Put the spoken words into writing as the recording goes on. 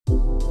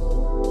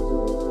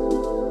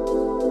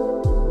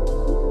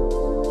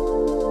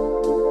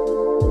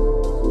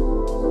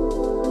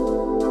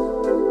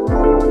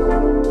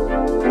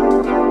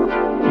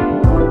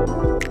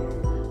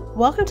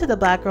Welcome to the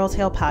Black Girl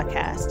Tale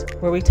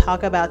podcast, where we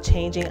talk about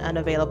changing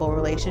unavailable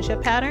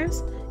relationship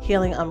patterns,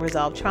 healing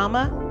unresolved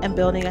trauma, and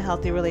building a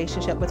healthy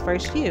relationship with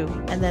first you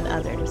and then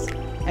others.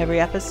 Every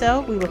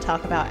episode, we will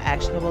talk about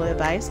actionable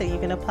advice that you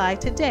can apply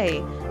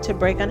today to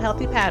break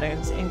unhealthy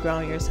patterns and grow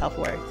your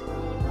self-worth.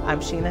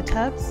 I'm Sheena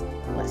Tubbs.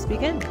 Let's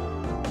begin.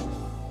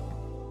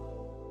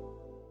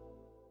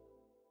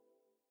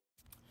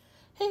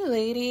 Hey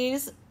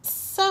ladies,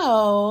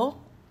 so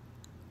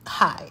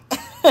hi.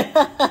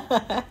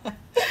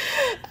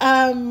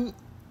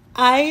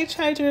 I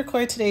tried to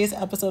record today's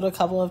episode a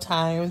couple of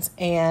times,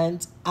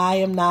 and I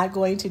am not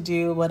going to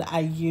do what I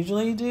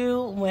usually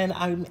do when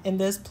I'm in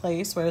this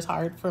place where it's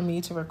hard for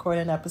me to record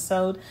an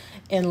episode,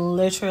 and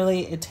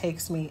literally it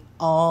takes me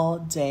all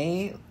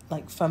day,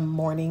 like from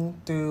morning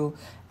through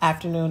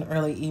afternoon,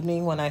 early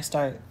evening when I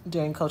start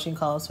doing coaching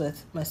calls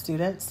with my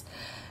students,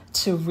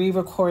 to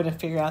re-record and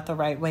figure out the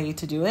right way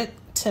to do it.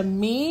 To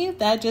me,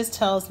 that just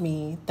tells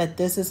me that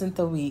this isn't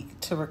the week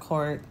to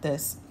record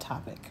this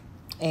topic.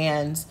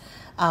 And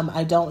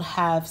I don't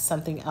have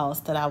something else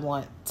that I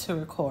want to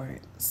record.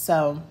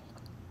 So,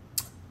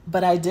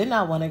 but I did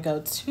not want to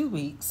go 2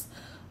 weeks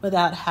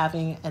without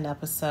having an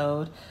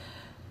episode.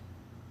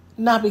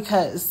 Not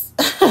because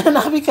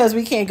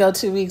we can't go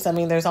 2 weeks. I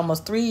mean, there's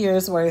almost 3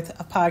 years worth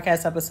of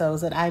podcast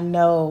episodes that I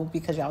know,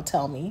 because y'all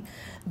tell me,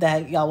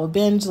 that y'all will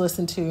binge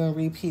listen to and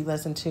repeat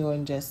listen to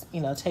and just,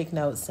 take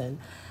notes and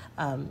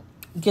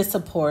get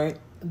support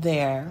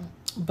there.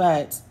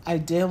 But I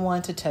did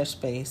want to touch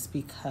base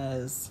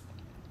because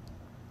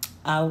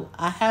I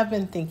have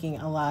been thinking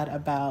a lot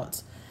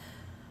about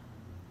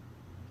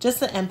just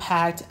the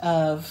impact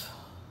of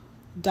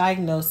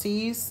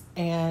diagnoses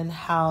and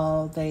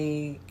how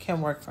they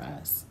can work for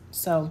us.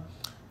 So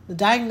the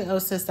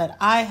diagnosis that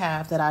I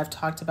have, that I've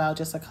talked about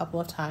just a couple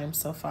of times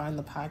so far in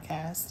the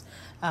podcast,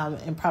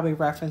 and probably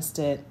referenced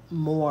it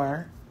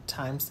more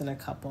times than a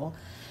couple,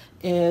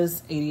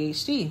 is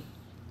ADHD.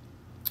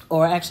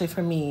 Or actually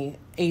for me,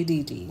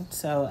 ADD,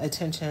 so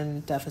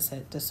attention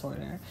deficit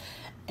disorder.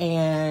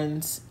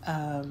 And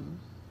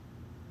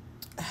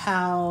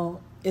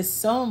how it's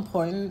so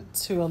important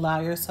to allow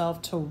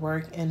yourself to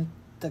work in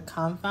the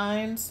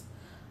confines.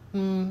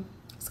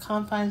 Is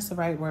confines the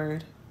right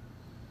word?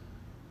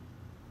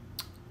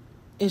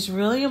 It's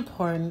really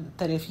important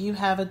that if you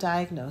have a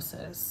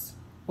diagnosis,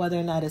 whether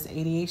or not it's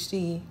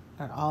ADHD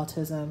or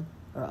autism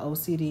or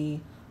OCD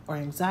or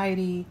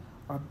anxiety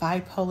or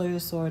bipolar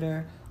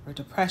disorder or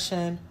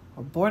depression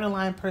or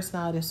borderline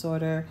personality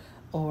disorder,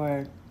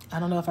 or I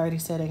don't know if I already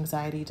said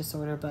anxiety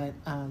disorder, but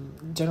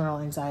general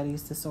anxiety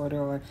disorder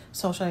or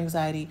social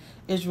anxiety,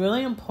 it's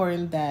really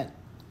important that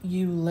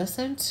you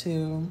listen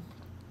to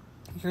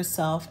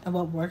yourself and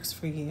what works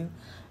for you,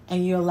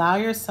 and you allow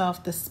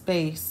yourself the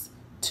space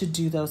to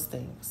do those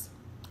things.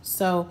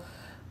 So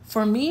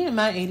for me and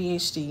my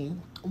ADHD,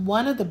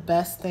 one of the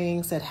best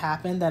things that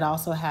happened, that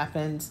also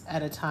happened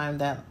at a time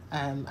that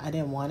I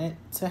didn't want it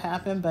to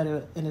happen, but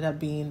it ended up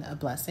being a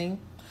blessing,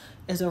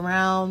 is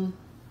around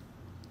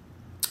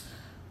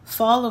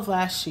fall of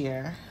last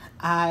year,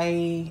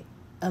 I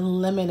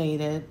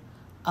eliminated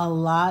a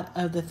lot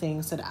of the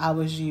things that I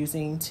was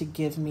using to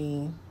give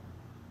me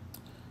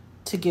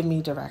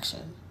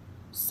direction.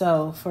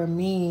 So for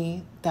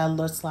me, that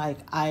looks like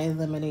I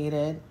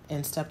eliminated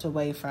and stepped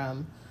away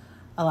from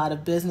a lot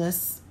of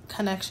business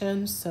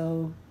connections.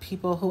 So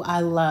people who I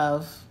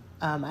love,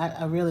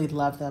 I really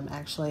love them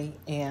actually,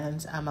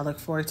 and I look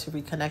forward to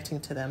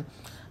reconnecting to them.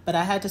 But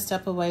I had to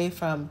step away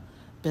from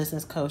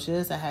business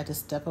coaches. I had to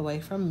step away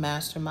from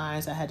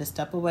masterminds. I had to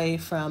step away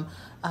from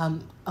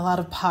a lot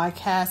of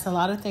podcasts, a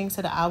lot of things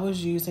that I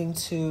was using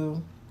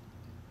to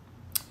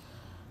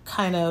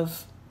kind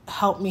of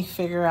help me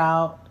figure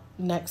out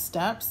next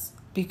steps,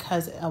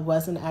 because I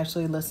wasn't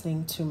actually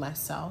listening to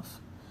myself.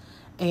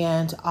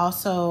 And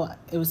also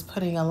it was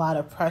putting a lot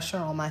of pressure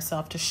on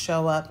myself to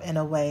show up in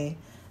a way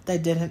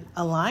that didn't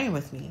align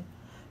with me.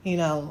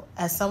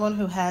 As someone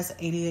who has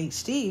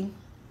ADHD,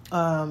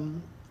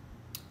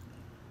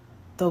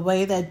 the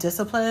way that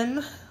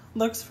discipline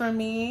looks for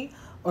me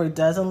or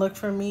doesn't look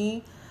for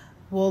me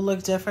will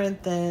look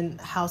different than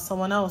how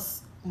someone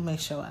else may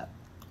show up.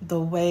 The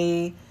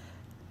way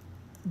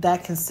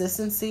that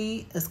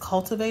consistency is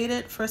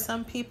cultivated for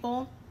some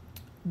people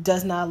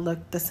does not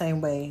look the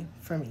same way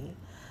for me.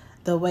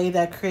 The way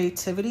that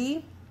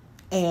creativity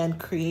and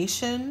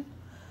creation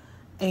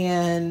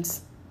and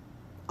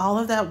all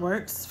of that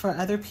works for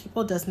other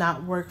people does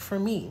not work for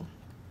me.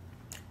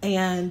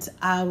 And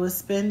I was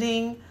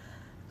spending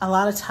a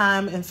lot of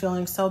time and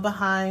feeling so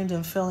behind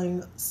and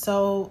feeling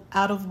so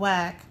out of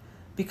whack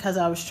because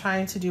I was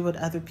trying to do what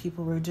other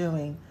people were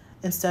doing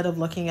instead of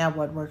looking at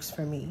what works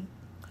for me.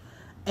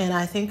 And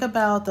I think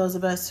about those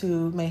of us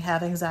who may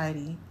have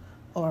anxiety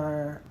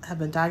or have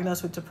been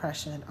diagnosed with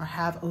depression or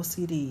have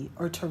OCD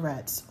or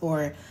Tourette's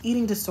or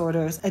eating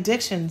disorders,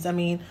 addictions. I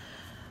mean,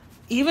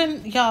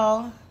 even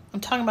y'all, I'm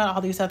talking about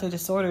all these other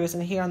disorders,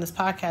 and here on this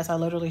podcast, I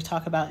literally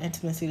talk about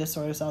intimacy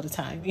disorders all the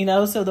time,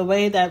 so the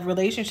way that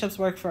relationships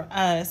work for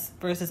us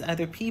versus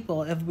other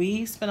people, if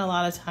we spend a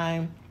lot of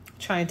time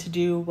trying to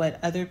do what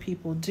other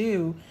people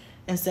do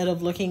instead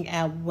of looking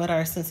at what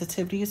our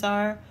sensitivities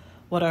are,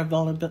 what our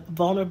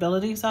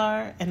vulnerabilities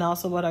are, and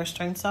also what our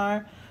strengths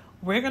are,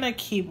 we're going to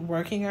keep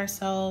working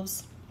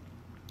ourselves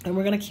and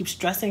we're going to keep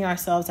stressing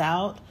ourselves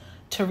out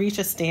to reach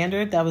a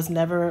standard that was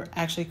never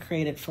actually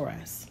created for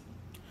us.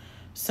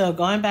 So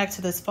going back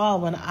to this fall,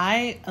 when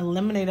I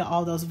eliminated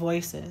all those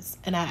voices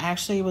and I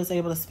actually was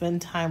able to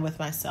spend time with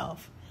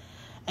myself,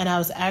 and I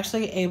was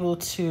actually able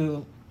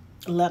to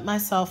let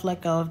myself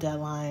let go of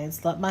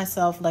deadlines, let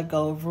myself let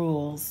go of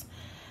rules,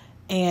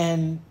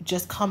 and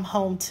just come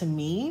home to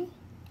me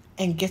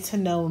and get to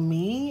know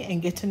me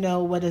and get to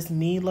know what does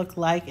me look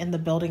like in the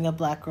building of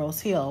Black Girls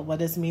Heal? What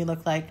does me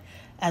look like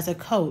as a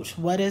coach?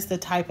 What is the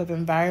type of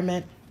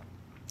environment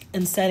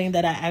and setting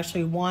that I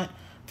actually want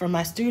for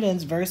my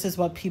students versus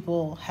what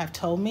people have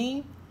told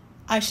me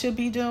I should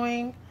be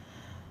doing?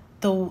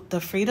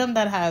 The freedom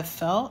that I have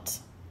felt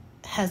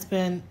has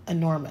been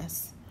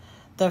enormous.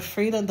 The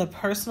freedom, the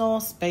personal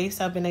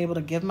space I've been able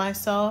to give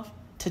myself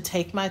to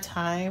take my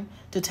time,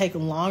 to take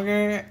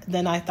longer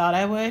than I thought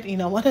I would. You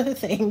know, one of the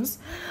things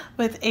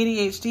with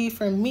ADHD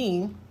for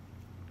me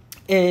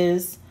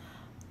is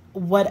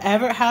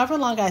however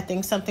long I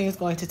think something is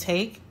going to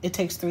take, it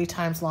takes 3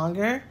 times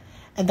longer.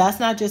 And that's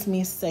not just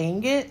me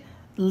saying it.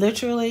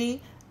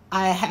 Literally,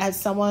 I had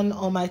someone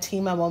on my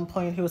team at one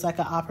point who was like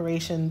an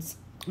operations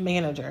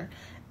manager.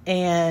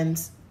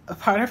 And a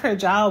part of her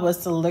job was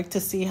to look to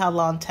see how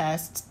long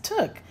tasks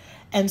took.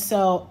 And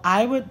so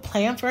I would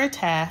plan for a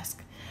task.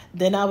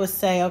 Then I would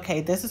say,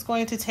 okay, this is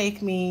going to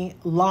take me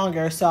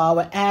longer. So I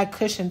would add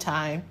cushion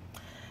time.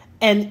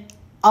 And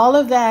all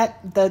of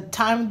that, the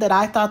time that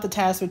I thought the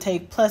task would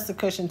take plus the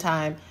cushion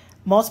time,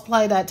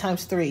 multiply that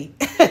times 3.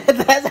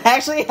 That's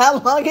actually how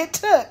long it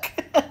took.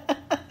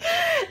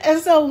 And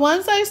so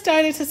once I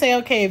started to say,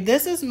 okay, if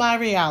this is my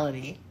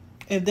reality,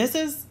 if this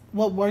is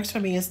what works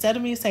for me, instead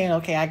of me saying,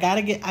 okay, I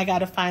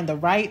gotta find the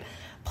right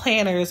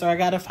planners, or I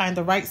gotta find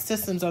the right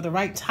systems or the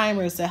right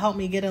timers to help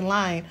me get in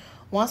line.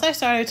 Once I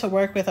started to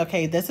work with,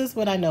 okay, this is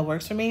what I know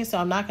works for me, so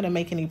I'm not going to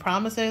make any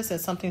promises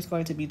that something's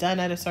going to be done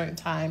at a certain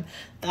time.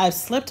 I've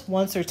slipped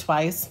once or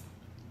twice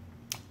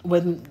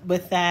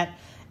with that,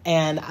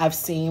 and I've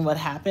seen what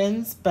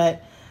happens.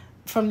 But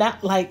from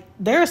that, like,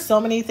 there are so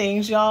many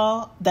things,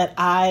 y'all, that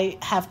I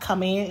have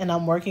come in and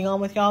I'm working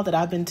on with y'all that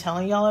I've been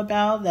telling y'all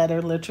about that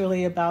are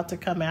literally about to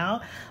come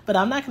out. But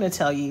I'm not going to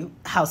tell you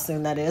how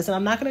soon that is, and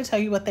I'm not going to tell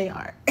you what they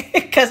are.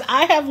 Because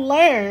I have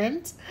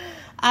learned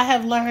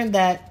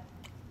that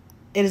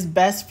it is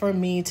best for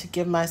me to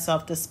give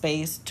myself the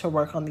space to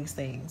work on these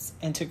things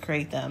and to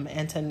create them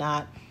and to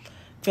not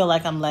feel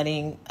like I'm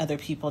letting other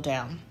people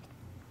down.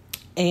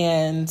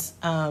 And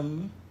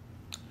to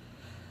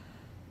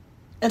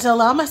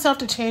allow myself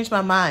to change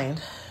my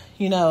mind.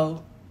 You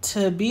know,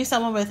 to be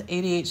someone with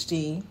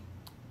ADHD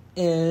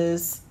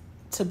is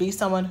to be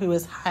someone who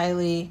is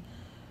highly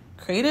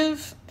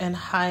creative and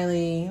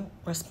highly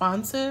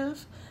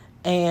responsive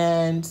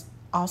and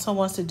also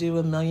wants to do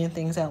a million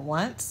things at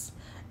once.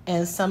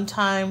 And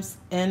sometimes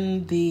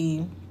in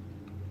the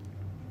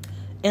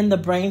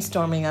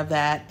brainstorming of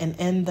that and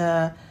in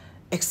the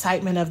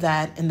excitement of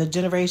that and the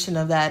generation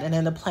of that and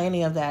in the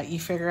planning of that, you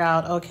figure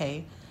out,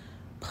 okay,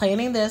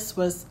 planning this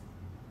was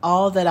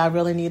all that I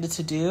really needed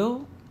to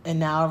do, and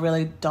now I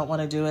really don't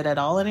want to do it at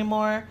all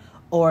anymore.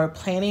 Or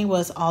planning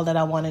was all that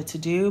I wanted to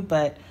do,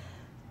 but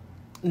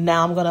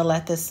now I'm going to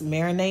let this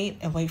marinate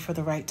and wait for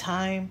the right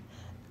time.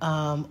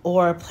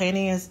 Or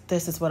planning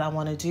this is what I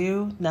want to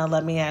do. Now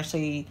let me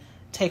actually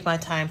take my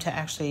time to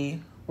actually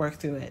work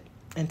through it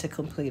and to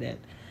complete it.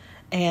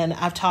 And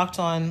I've talked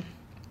on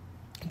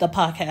the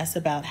podcast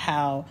about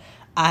how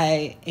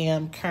I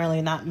am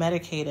currently not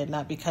medicated,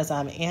 not because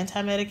I'm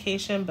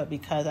anti-medication, but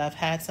because I've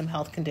had some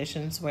health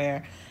conditions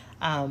where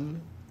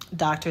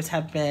doctors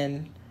have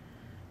been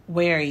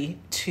wary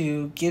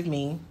to give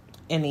me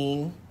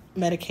any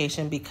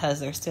medication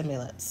because they're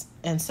stimulants.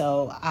 And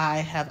so I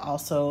have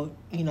also,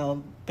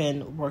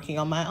 been working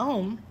on my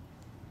own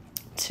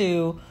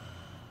to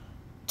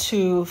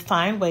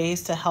find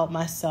ways to help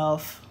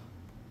myself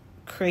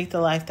create the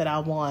life that I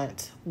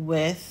want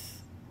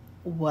with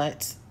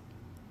what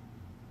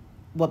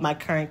my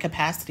current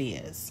capacity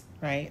is,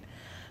 right?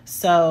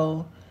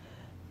 So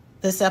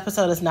this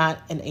episode is not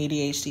an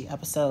ADHD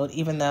episode,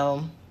 even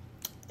though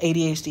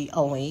many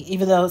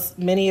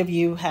of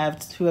you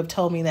who have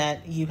told me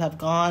that you have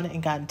gone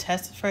and gotten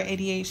tested for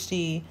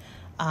ADHD,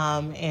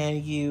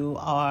 and you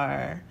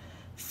are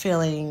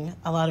feeling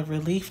a lot of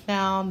relief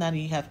now that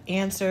you have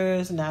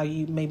answers. Now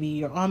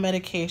you're on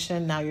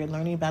medication. Now you're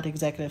learning about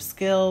executive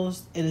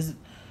skills. It has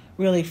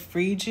really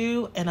freed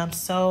you, and I'm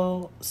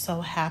so,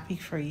 so happy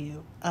for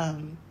you.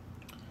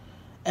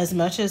 As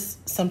much as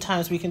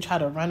sometimes we can try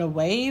to run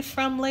away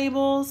from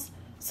labels,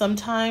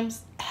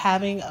 sometimes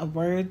having a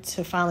word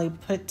to finally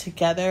put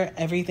together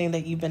everything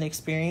that you've been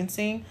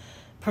experiencing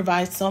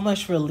provides so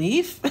much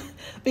relief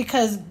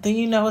because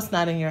then it's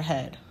not in your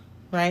head,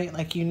 right?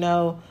 Like,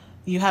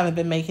 you haven't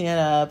been making it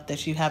up,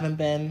 that you haven't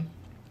been,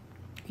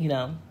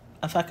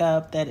 a fuck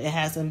up, that it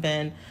hasn't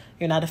been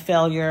you're not a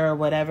failure, or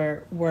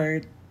whatever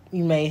word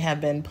you may have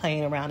been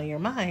playing around in your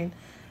mind,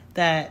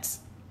 that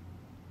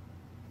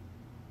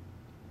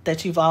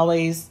you've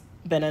always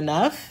been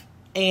enough.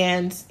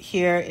 And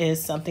here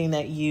is something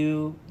that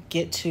you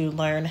get to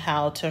learn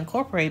how to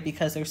incorporate,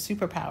 because there's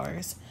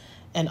superpowers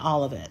in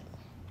all of it.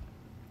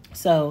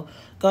 So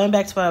going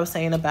back to what I was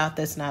saying about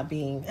this not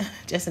being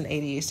just an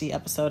ADHD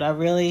episode, I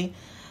really,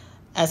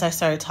 as I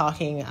started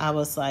talking, I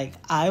was like,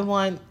 I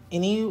want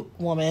any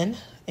woman,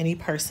 any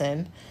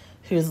person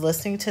who is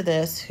listening to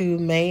this who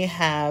may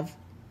have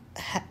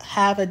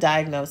a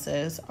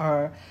diagnosis,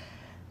 or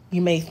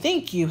you may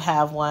think you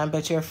have one,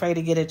 but you're afraid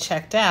to get it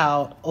checked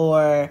out,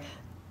 or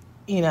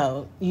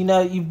you've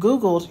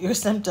Googled your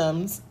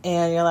symptoms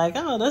and you're like,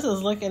 oh, this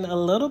is looking a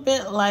little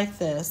bit like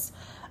this.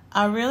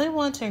 I really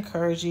want to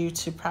encourage you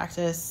to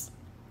practice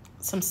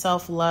some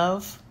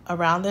self-love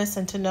around this,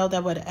 and to know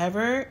that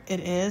whatever it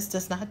is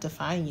does not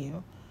define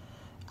you.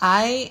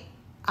 I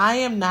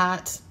am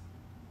not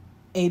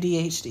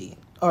ADHD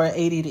or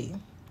ADD.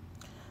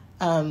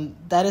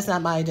 That is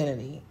not my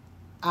identity.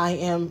 I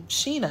am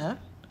Sheena,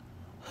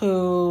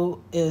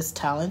 who is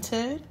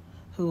talented,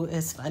 who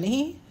is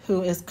funny,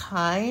 who is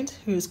kind,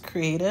 who is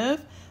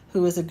creative,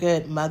 who is a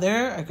good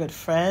mother, a good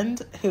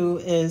friend, who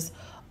is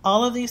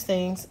all of these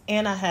things,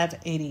 and I have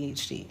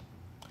ADHD.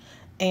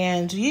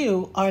 And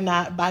you are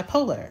not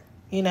bipolar.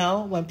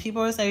 When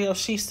people say, oh,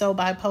 she's so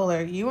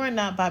bipolar, you are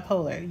not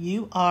bipolar.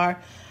 You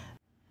are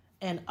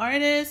an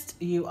artist,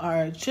 you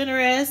are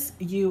generous,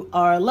 you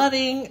are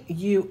loving,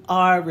 you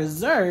are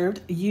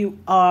reserved, you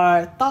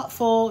are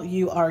thoughtful,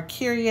 you are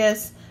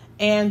curious,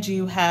 and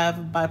you have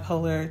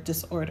bipolar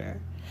disorder.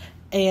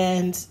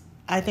 And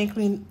I think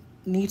we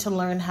need to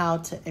learn how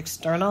to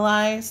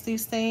externalize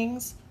these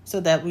things so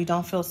that we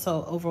don't feel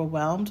so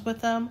overwhelmed with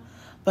them,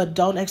 but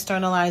don't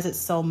externalize it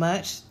so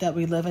much that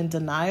we live in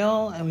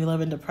denial and we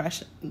live in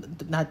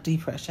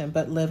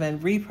live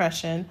in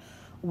repression,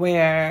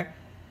 where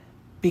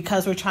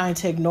because we're trying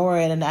to ignore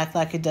it and act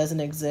like it doesn't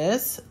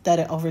exist, that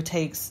it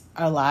overtakes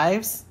our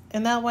lives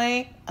in that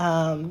way,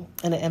 and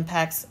it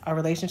impacts our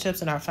relationships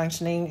and our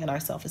functioning and our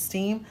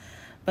self-esteem,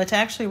 but to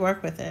actually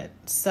work with it.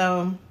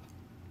 So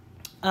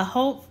I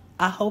hope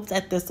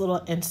that this little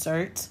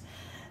insert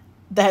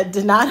that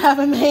did not have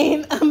a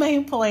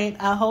main point,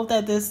 I hope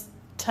that this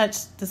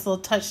little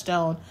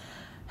touchstone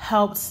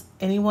helps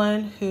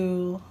anyone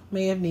who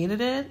may have needed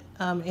it,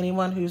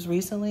 anyone who's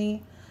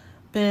recently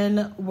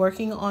been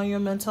working on your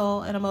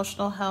mental and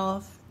emotional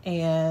health,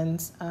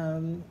 and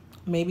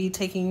maybe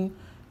taking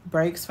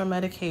breaks from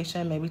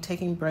medication, maybe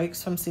taking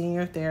breaks from seeing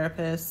your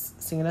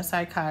therapist, seeing a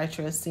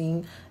psychiatrist,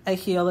 seeing a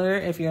healer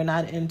if you're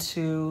not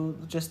into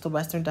just the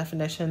Western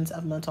definitions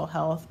of mental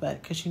health.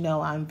 But because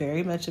I'm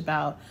very much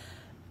about,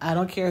 I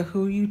don't care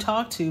who you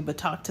talk to, but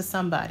talk to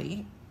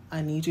somebody.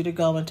 I need you to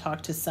go and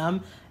talk to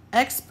some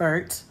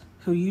expert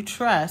who you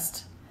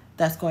trust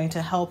that's going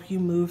to help you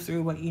move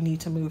through what you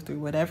need to move through.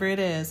 Whatever it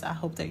is, I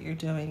hope that you're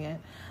doing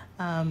it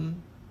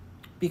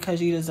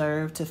because you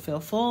deserve to feel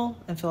full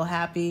and feel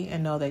happy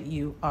and know that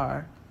you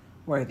are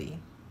worthy.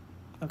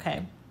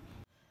 Okay?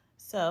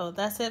 So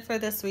that's it for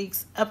this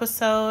week's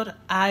episode.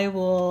 I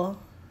will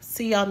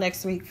see y'all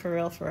next week, for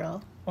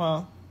real.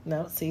 Well,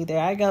 no, see,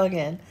 there I go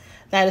again.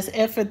 That is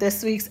it for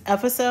this week's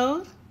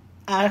episode.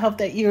 I hope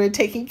that you are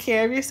taking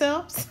care of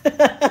yourselves.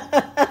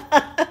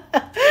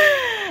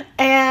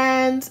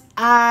 And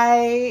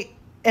I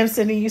am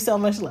sending you so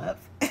much love.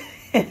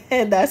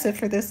 And that's it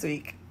for this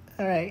week.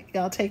 All right,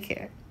 y'all take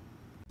care.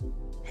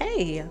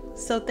 Hey,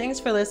 so thanks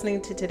for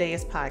listening to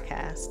today's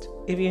podcast.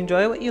 If you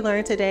enjoy what you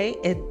learned today,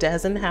 it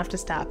doesn't have to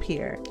stop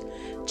here.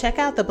 Check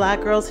out the Black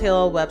Girls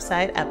Heal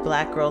website at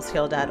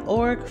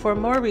blackgirlsheal.org for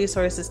more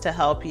resources to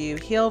help you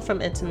heal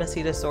from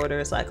intimacy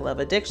disorders like love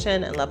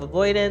addiction and love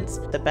avoidance.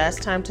 The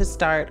best time to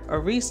start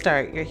or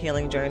restart your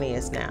healing journey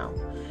is now.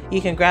 You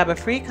can grab a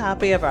free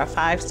copy of our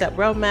 5-step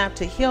roadmap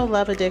to heal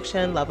love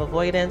addiction, love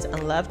avoidance,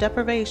 and love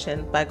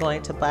deprivation by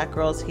going to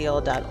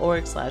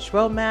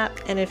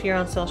blackgirlsheal.org/roadmap. And if you're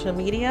on social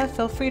media,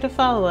 feel free to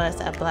follow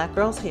us at Black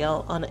Girls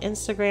Heal on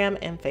Instagram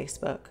and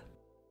Facebook.